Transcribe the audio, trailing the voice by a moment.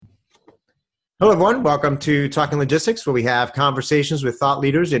Hello, everyone. Welcome to Talking Logistics, where we have conversations with thought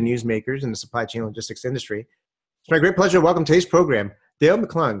leaders and newsmakers in the supply chain logistics industry. It's my great pleasure to welcome today's program, Dale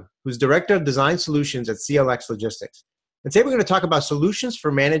McClung, who's Director of Design Solutions at CLX Logistics. And today we're going to talk about solutions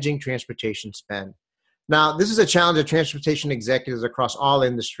for managing transportation spend. Now, this is a challenge that transportation executives across all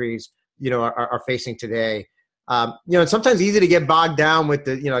industries, are facing today. It's sometimes easy to get bogged down with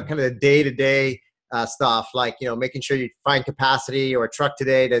the, kind of the day-to-day stuff, like, making sure you find capacity or a truck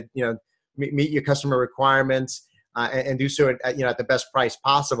today to, meet your customer requirements and do so at the best price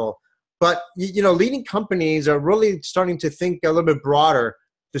possible. But leading companies are really starting to think a little bit broader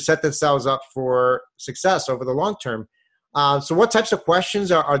to set themselves up for success over the long term. So what types of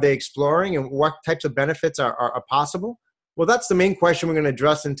questions are they exploring, and what types of benefits are possible? Well, that's the main question we're going to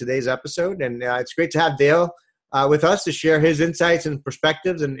address in today's episode. And it's great to have Dale with us to share his insights and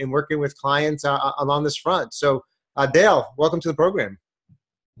perspectives in working with clients along this front. So Dale, welcome to the program.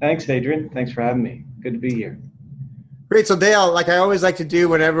 Thanks, Adrian. Thanks for having me. Good to be here. Great. So Dale, like I always like to do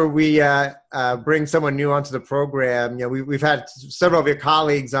whenever we bring someone new onto the program, we've had several of your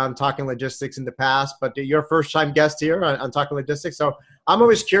colleagues on Talking Logistics in the past, but you're a first-time guest here on Talking Logistics. So I'm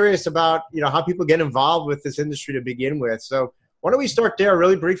always curious about, how people get involved with this industry to begin with. So why don't we start there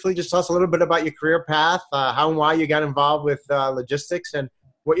really briefly? Just tell us a little bit about your career path, how and why you got involved with logistics, and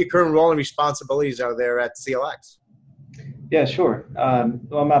what your current role and responsibilities are there at CLX. Yeah, sure.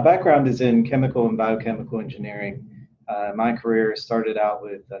 Well, my background is in chemical and biochemical engineering. My career started out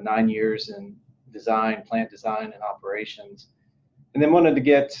with 9 years in design, plant design, and operations, and then wanted to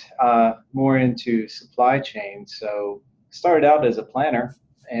get more into supply chain. So started out as a planner,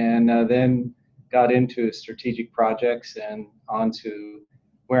 and then got into strategic projects and on to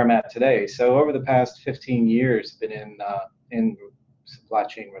where I'm at today. So over the past 15 years, been in supply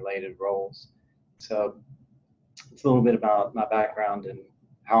chain related roles. So it's a little bit about my background and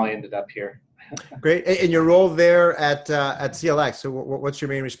how I ended up here. Great. And your role there at CLX, so what's your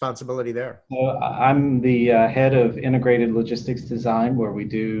main responsibility there? So I'm the head of integrated logistics design, where we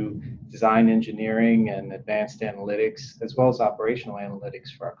do design engineering and advanced analytics, as well as operational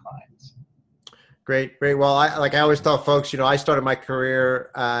analytics for our clients. Great. Well, I always tell folks, I started my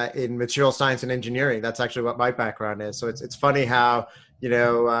career in material science and engineering. That's actually what my background is. So it's funny how,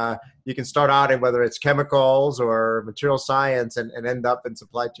 you can start out in whether it's chemicals or material science and end up in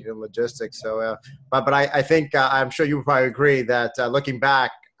supply chain and logistics. So, but I think I'm sure you would probably agree that looking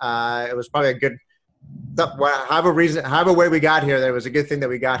back, it was probably a good, however way we got here, there was a good thing that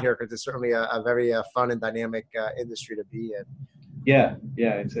we got here, because it's certainly a very fun and dynamic industry to be in. Yeah,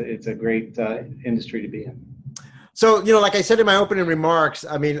 it's a great industry to be in. So, like I said in my opening remarks,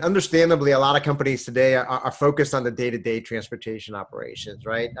 I mean, understandably, a lot of companies today are focused on the day-to-day transportation operations,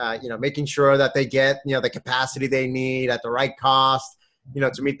 right? Making sure that they get, the capacity they need at the right cost,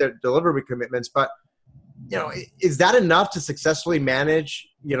 to meet their delivery commitments. But, is that enough to successfully manage,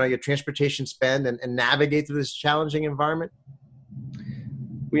 your transportation spend and navigate through this challenging environment?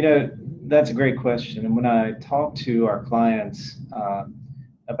 That's a great question. And when I talk to our clients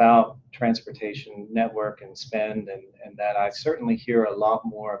about transportation network and spend and that, I certainly hear a lot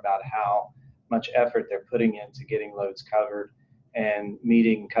more about how much effort they're putting into getting loads covered and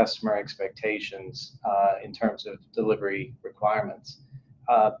meeting customer expectations in terms of delivery requirements.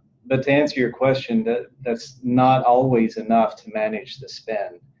 But to answer your question, that's not always enough to manage the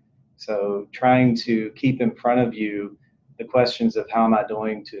spend. So trying to keep in front of you the questions of how am I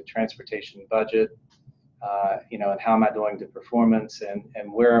doing to transportation budget, and how am I doing to performance,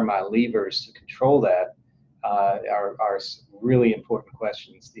 and where are my levers to control that are really important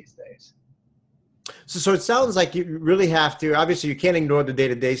questions these days. So it sounds like you really have to, obviously you can't ignore the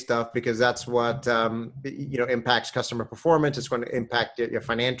day-to-day stuff, because that's what, impacts customer performance. It's going to impact your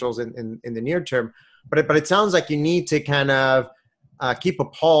financials in the near term. But it sounds like you need to kind of keep a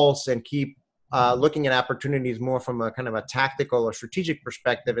pulse and keep looking at opportunities more from a kind of a tactical or strategic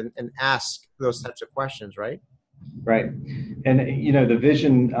perspective and ask those types of questions, right? Right. And, the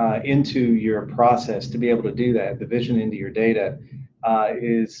vision into your process to be able to do that, the vision into your data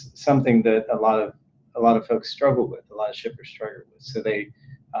is something that a lot of folks struggle with, a lot of shippers struggle with. So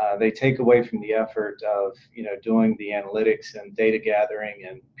they take away from the effort of, doing the analytics and data gathering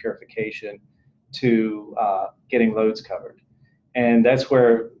and purification to getting loads covered. And that's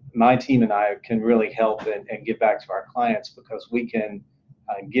where my team and I can really help and give back to our clients, because we can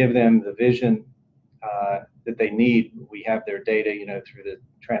give them the vision that they need. We have their data, through the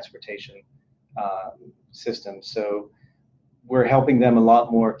transportation system. So we're helping them a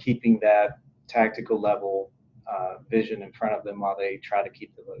lot more, keeping that tactical level vision in front of them while they try to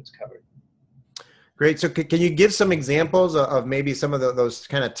keep the loads covered. Great. So can you give some examples of maybe some of those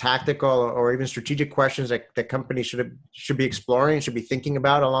kind of tactical or even strategic questions that companies should be exploring, should be thinking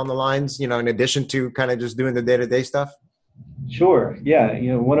about along the lines, in addition to kind of just doing the day-to-day stuff? Sure.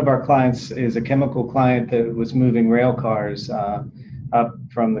 Yeah. One of our clients is a chemical client that was moving rail cars up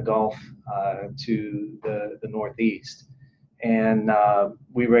from the Gulf to the Northeast. And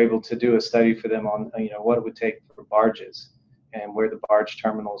we were able to do a study for them on, what it would take for barges and where the barge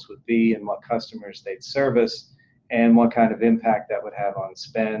terminals would be and what customers they'd service and what kind of impact that would have on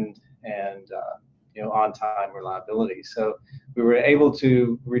spend and, on-time reliability. So we were able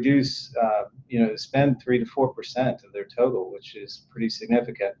to reduce, spend 3 to 4% of their total, which is pretty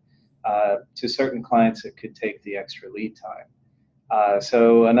significant. To certain clients, it could take the extra lead time.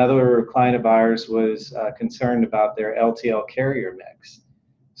 So another client of ours was concerned about their LTL carrier mix.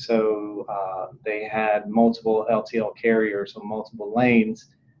 So they had multiple LTL carriers on multiple lanes,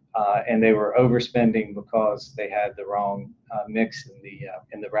 and they were overspending because they had the wrong mix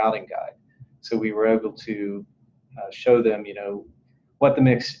in the routing guide. So we were able to show them, what the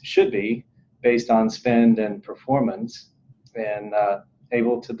mix should be based on spend and performance, and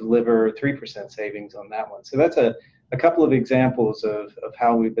able to deliver 3% savings on that one. So that's a couple of examples of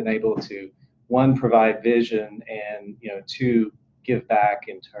how we've been able to, one, provide vision, and two, give back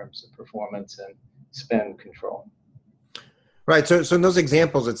in terms of performance and spend control. Right. So in those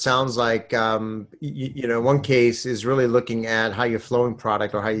examples, it sounds like, one case is really looking at how you're flowing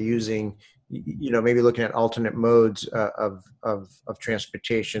product or how you're using, maybe looking at alternate modes of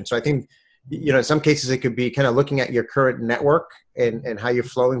transportation. So I think, in some cases it could be kind of looking at your current network and how you're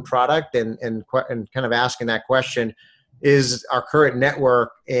flowing product and kind of asking that question, is our current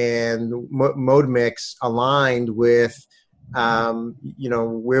network and mode mix aligned with,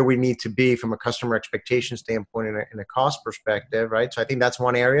 where we need to be from a customer expectation standpoint and a cost perspective, right? So I think that's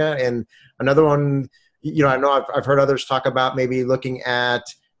one area. And another one, I know I've heard others talk about maybe looking at,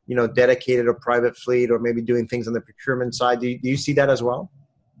 dedicated or private fleet, or maybe doing things on the procurement side. Do you see that as well?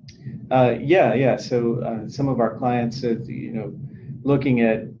 Yeah. So some of our clients, looking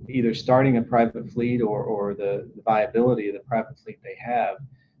at either starting a private fleet or the viability of the private fleet they have.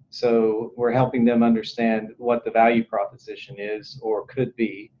 So we're helping them understand what the value proposition is or could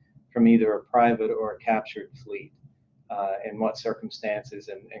be from either a private or a captured fleet, and what circumstances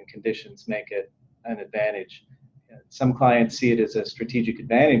and conditions make it an advantage. Some clients see it as a strategic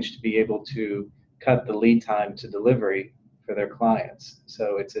advantage to be able to cut the lead time to delivery for their clients.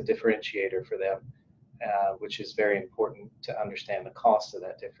 So it's a differentiator for them, which is very important to understand the cost of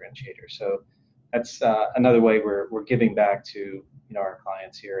that differentiator. So that's another way we're giving back to our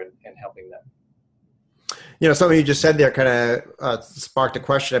clients here and helping them. Something you just said there kind of sparked a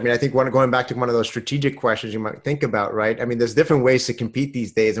question. I mean, I think going back to one of those strategic questions you might think about, right? I mean, there's different ways to compete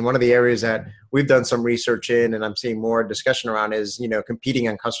these days. And one of the areas that we've done some research in, and I'm seeing more discussion around, is, competing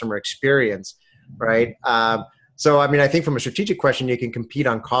on customer experience, right? So, I mean, I think from a strategic question, you can compete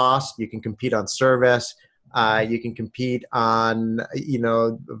on cost, you can compete on service, you can compete on,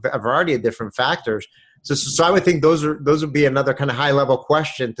 a variety of different factors. So I would think those would be another kind of high level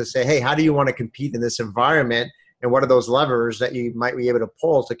question to say, hey, how do you want to compete in this environment? And what are those levers that you might be able to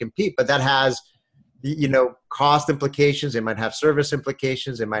pull to compete? But that has, cost implications. It might have service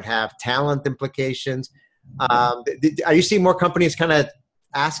implications. It might have talent implications. Are you seeing more companies kind of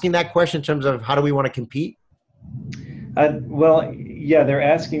asking that question in terms of how do we want to compete? Well, yeah, they're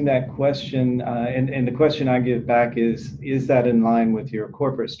asking that question. And the question I give back is that in line with your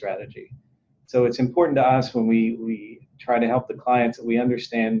corporate strategy? So it's important to us when we try to help the clients that we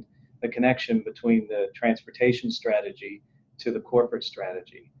understand the connection between the transportation strategy to the corporate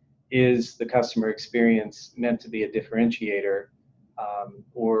strategy. Is the customer experience meant to be a differentiator,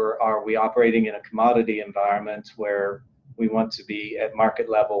 or are we operating in a commodity environment where we want to be at market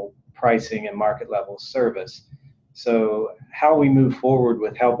level pricing and market level service? So how we move forward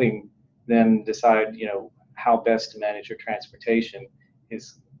with helping them decide, how best to manage your transportation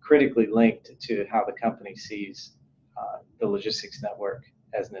is critically linked to how the company sees the logistics network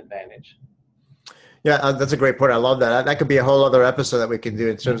as an advantage. Yeah, that's a great point. I love that. That could be a whole other episode that we can do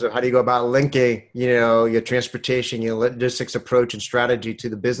in terms of how do you go about linking, your transportation, your logistics approach and strategy to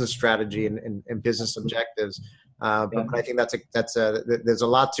the business strategy and business objectives. But I think there's a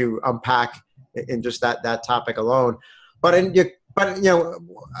lot to unpack in just that topic alone. But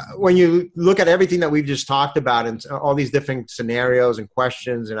when you look at everything that we've just talked about and all these different scenarios and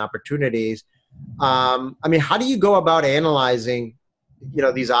questions and opportunities, I mean, how do you go about analyzing,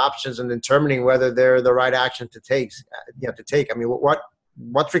 these options and determining whether they're the right action to take? I mean,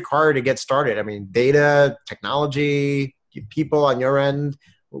 what's required to get started? I mean, data, technology, people on your end.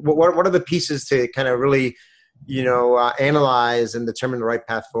 what are the pieces to kind of really, analyze and determine the right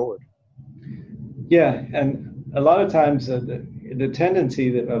path forward? Yeah, and a lot of times the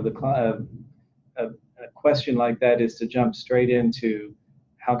tendency of a question like that is to jump straight into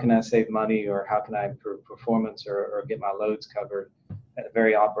how can I save money, or how can I improve performance, or get my loads covered at a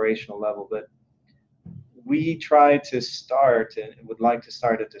very operational level. But we try to start and would like to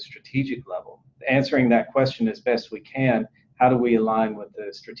start at the strategic level, answering that question as best we can. How do we align with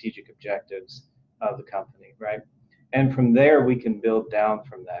the strategic objectives of the company, right? And from there, we can build down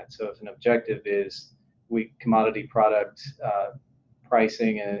from that. So if an objective is commodity product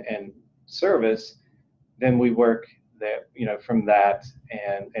pricing and service, then we work that, from that,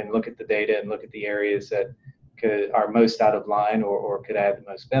 and look at the data and look at the areas that are most out of line, or could add the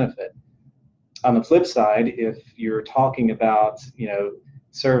most benefit. On the flip side, if you're talking about,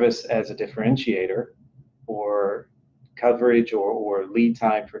 service as a differentiator, or coverage or lead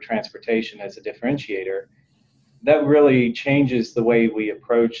time for transportation as a differentiator, that really changes the way we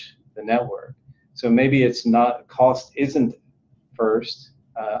approach the network. So maybe it's not, cost isn't first,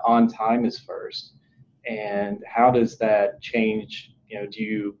 on time is first. And how does that change? Do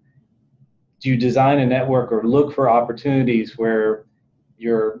you design a network or look for opportunities where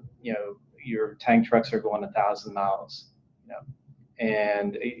your tank trucks are going 1,000 miles?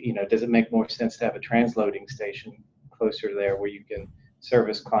 And does it make more sense to have a transloading station closer there where you can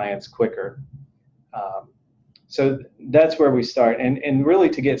service clients quicker? So that's where we start. And really,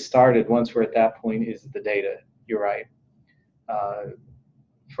 to get started, once we're at that point, is the data. You're right.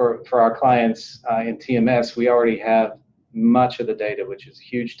 For our clients in TMS, we already have much of the data, which is a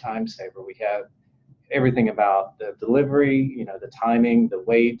huge time saver. We have everything about the delivery, the timing, the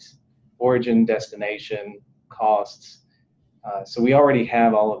weight, origin, destination, costs. So we already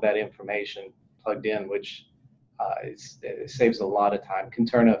have all of that information plugged in, which it saves a lot of time. Can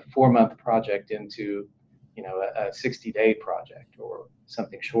turn a 4-month project into a 60-day project or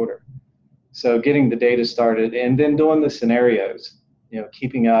something shorter. So getting the data started, and then doing the scenarios,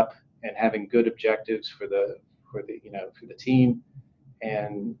 keeping up and having good objectives for the team,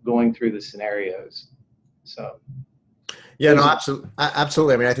 and going through the scenarios. So yeah, no,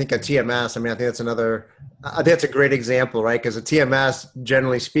 absolutely. I mean, I think at TMS, I think that's a great example, right? Because a TMS,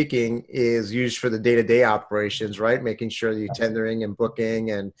 generally speaking, is used for the day-to-day operations, right? Making sure the tendering and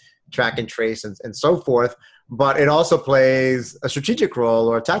booking and track and trace and so forth. But it also plays a strategic role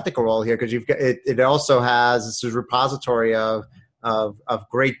or a tactical role here, because it also has this repository of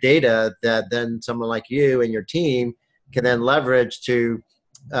great data that then someone like you and your team can then leverage to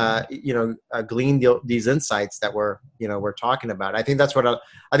glean these insights that we're talking about. I think that's where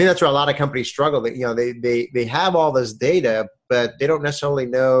a lot of companies struggle. That they have all this data, but they don't necessarily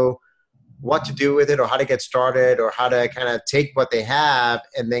know what to do with it, or how to get started, or how to kind of take what they have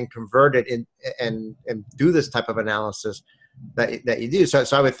and then convert it in and do this type of analysis that you do. So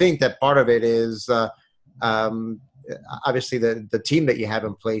I would think that part of it is obviously the team that you have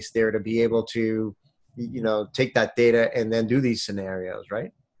in place there to be able to take that data and then do these scenarios,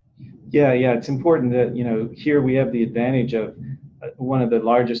 right? Yeah, it's important that here we have the advantage of one of the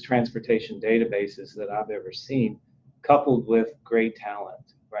largest transportation databases that I've ever seen, coupled with great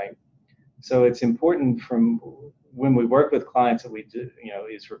talent, right? So it's important from when we work with clients that we do,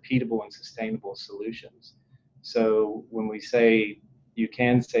 is repeatable and sustainable solutions. So when we say you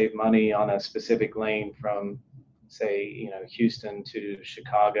can save money on a specific lane from, say, Houston to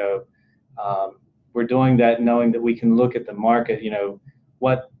Chicago, we're doing that knowing that we can look at the market.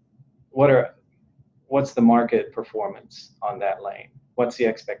 What's the market performance on that lane? What's the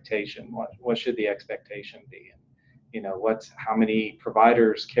expectation? What should the expectation be? And how many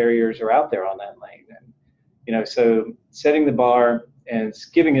providers, carriers are out there on that lane? And so setting the bar and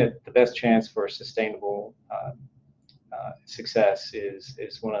giving it the best chance for sustainable success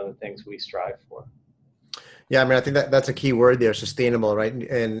is one of the things we strive for. Yeah, I think that's a key word there, sustainable, right?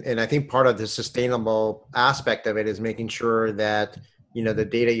 And I think part of the sustainable aspect of it is making sure that the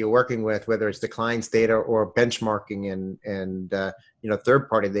data you're working with, whether it's the client's data or benchmarking and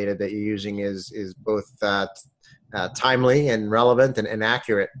third-party data that you're using, is both timely and relevant and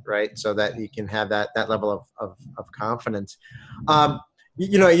accurate, right? So that you can have that level of confidence.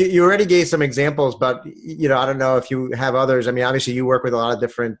 You already gave some examples, but I don't know if you have others. Obviously you work with a lot of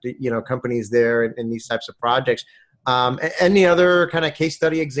different companies there in these types of projects. Any other kind of case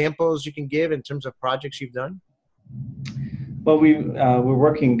study examples you can give in terms of projects you've done? Well,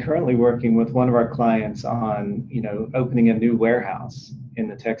 we're currently working with one of our clients on opening a new warehouse in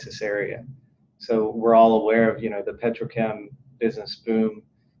the Texas area. So we're all aware of the petrochem business boom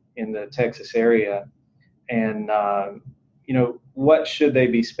in the Texas area, and what should they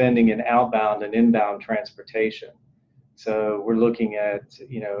be spending in outbound and inbound transportation? So we're looking at,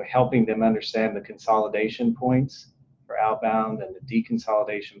 helping them understand the consolidation points for outbound and the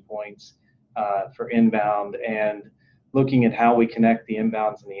deconsolidation points for inbound, and looking at how we connect the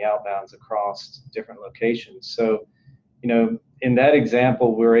inbounds and the outbounds across different locations. So, in that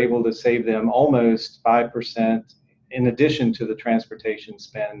example, we're able to save them almost 5% in addition to the transportation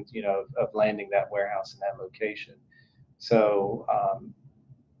spend, of landing that warehouse in that location. So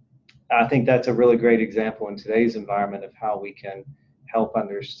I think that's a really great example in today's environment of how we can help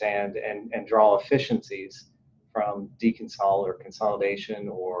understand and draw efficiencies from deconsol or consolidation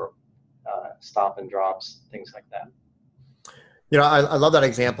or stop and drops, things like that. I love that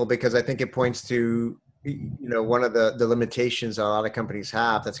example because I think it points to, one of the limitations that a lot of companies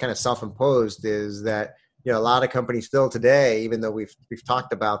have that's kind of self-imposed is that, a lot of companies still today, even though we've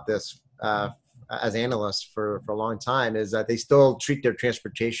talked about this as analysts for a long time, is that they still treat their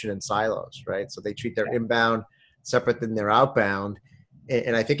transportation in silos, right? So they treat their inbound separate than their outbound.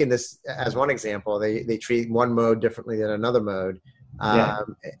 And I think in this, as one example, they treat one mode differently than another mode.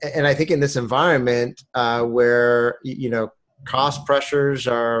 And I think in this environment where, cost pressures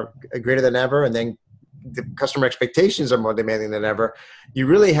are greater than ever, and then the customer expectations are more demanding than ever, you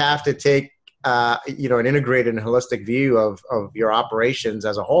really have to take an integrated and holistic view of your operations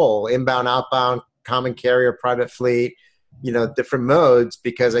as a whole, inbound, outbound, common carrier, private fleet, different modes,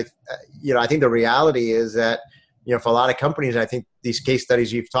 because I think the reality is that, for a lot of companies, I think these case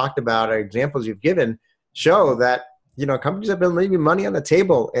studies you've talked about or examples you've given show that, companies have been leaving money on the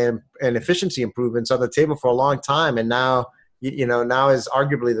table and efficiency improvements on the table for a long time. And now is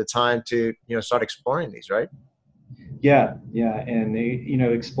arguably the time to, start exploring these, right? Yeah. And,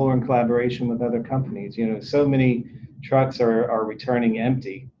 exploring collaboration with other companies. So many trucks are returning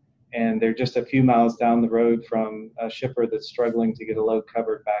empty, and they're just a few miles down the road from a shipper that's struggling to get a load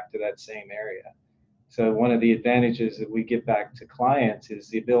covered back to that same area. So one of the advantages that we give back to clients is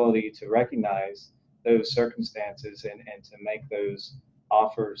the ability to recognize those circumstances and to make those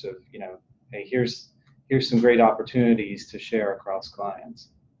offers of, hey, here's some great opportunities to share across clients.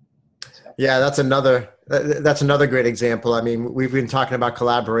 So. Yeah, that's another great example. I mean, we've been talking about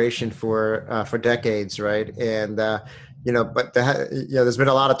collaboration for decades, right? And but there's been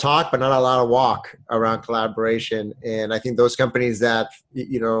a lot of talk, but not a lot of walk around collaboration. And I think those companies that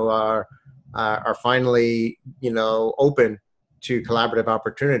are finally open to collaborative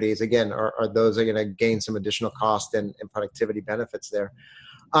opportunities again are those that are going to gain some additional cost and productivity benefits there.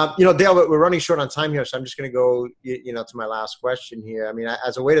 Dale, we're running short on time here, so I'm just going to go, to my last question here. I mean,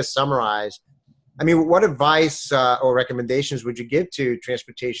 as a way to summarize, I mean, what advice or recommendations would you give to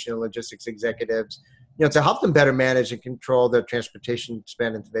transportation and logistics executives, to help them better manage and control their transportation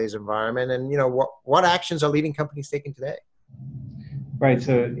spend in today's environment? And, what actions are leading companies taking today? Right.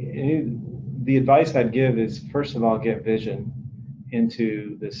 So the advice I'd give is, first of all, get vision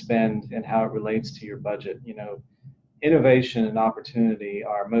into the spend and how it relates to your budget. Innovation and opportunity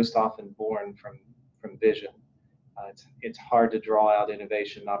are most often born from vision. It's hard to draw out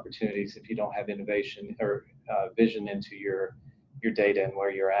innovation and opportunities if you don't have innovation or vision into your data and where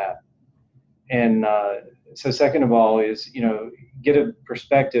you're at. And so second of all is, get a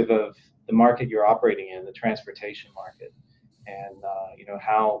perspective of the market you're operating in, the transportation market, and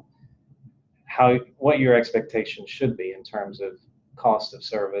what your expectations should be in terms of cost of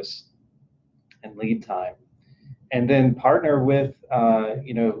service and lead time. And then partner with,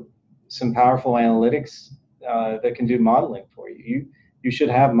 some powerful analytics that can do modeling for you. You should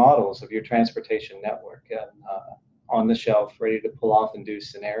have models of your transportation network on the shelf, ready to pull off and do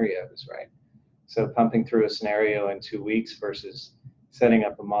scenarios, right? So pumping through a scenario in 2 weeks versus setting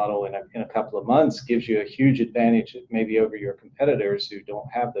up a model in a couple of months gives you a huge advantage, maybe over your competitors who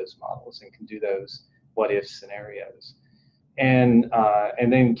don't have those models and can do those what-if scenarios. And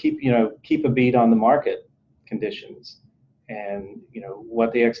then keep a beat on the market conditions and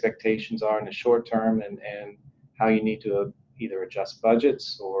what the expectations are in the short term and how you need to either adjust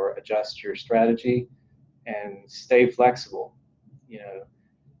budgets or adjust your strategy and stay flexible.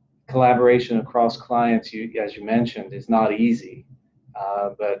 Collaboration across clients, as you mentioned, is not easy,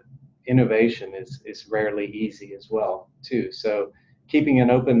 but innovation is rarely easy as well too. So keeping an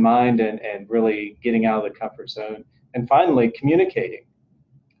open mind and really getting out of the comfort zone. And finally, communicating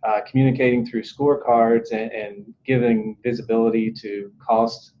through scorecards and giving visibility to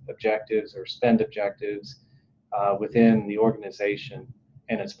cost objectives or spend objectives within the organization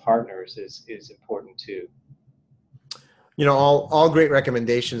and its partners is important too. All great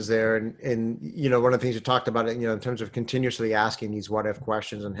recommendations there. And one of the things you talked about, in terms of continuously asking these what if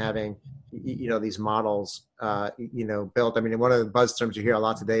questions and having, these models, built. I mean, one of the buzz terms you hear a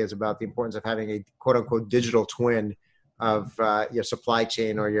lot today is about the importance of having a quote unquote digital twin of your supply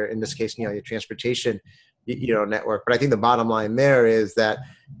chain, or in this case, your transportation, network. But I think the bottom line there is that,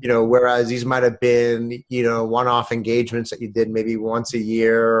 whereas these might have been, one-off engagements that you did maybe once a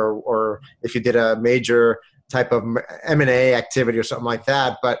year, or if you did a major type of M&A activity or something like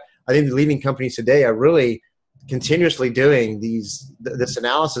that. But I think the leading companies today are really continuously doing this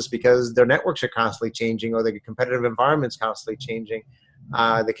analysis, because their networks are constantly changing, or the competitive environment's constantly changing.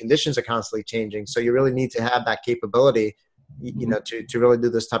 The conditions are constantly changing. So you really need to have that capability, to really do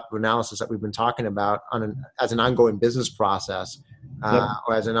this type of analysis that we've been talking about as an ongoing business process,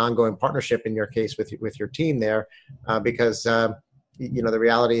 or as an ongoing partnership in your case with your team there, because the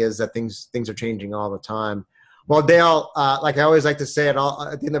reality is that things are changing all the time. Well, Dale, like I always like to say at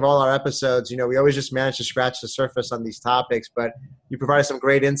the end of all our episodes, we always just manage to scratch the surface on these topics, but you provided some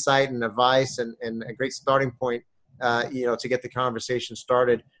great insight and advice and a great starting point, to get the conversation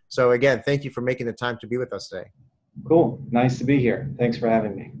started. So again, thank you for making the time to be with us today. Cool. Nice to be here. Thanks for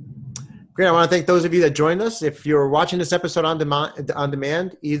having me. Great. I want to thank those of you that joined us. If you're watching this episode on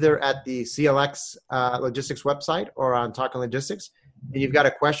demand, either at the CLX Logistics website or on Talking Logistics, and you've got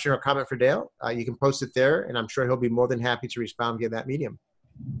a question or comment for Dale, you can post it there, and I'm sure he'll be more than happy to respond via that medium.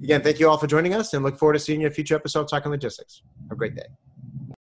 Again, thank you all for joining us, and look forward to seeing you in a future episode of Talking Logistics. Have a great day.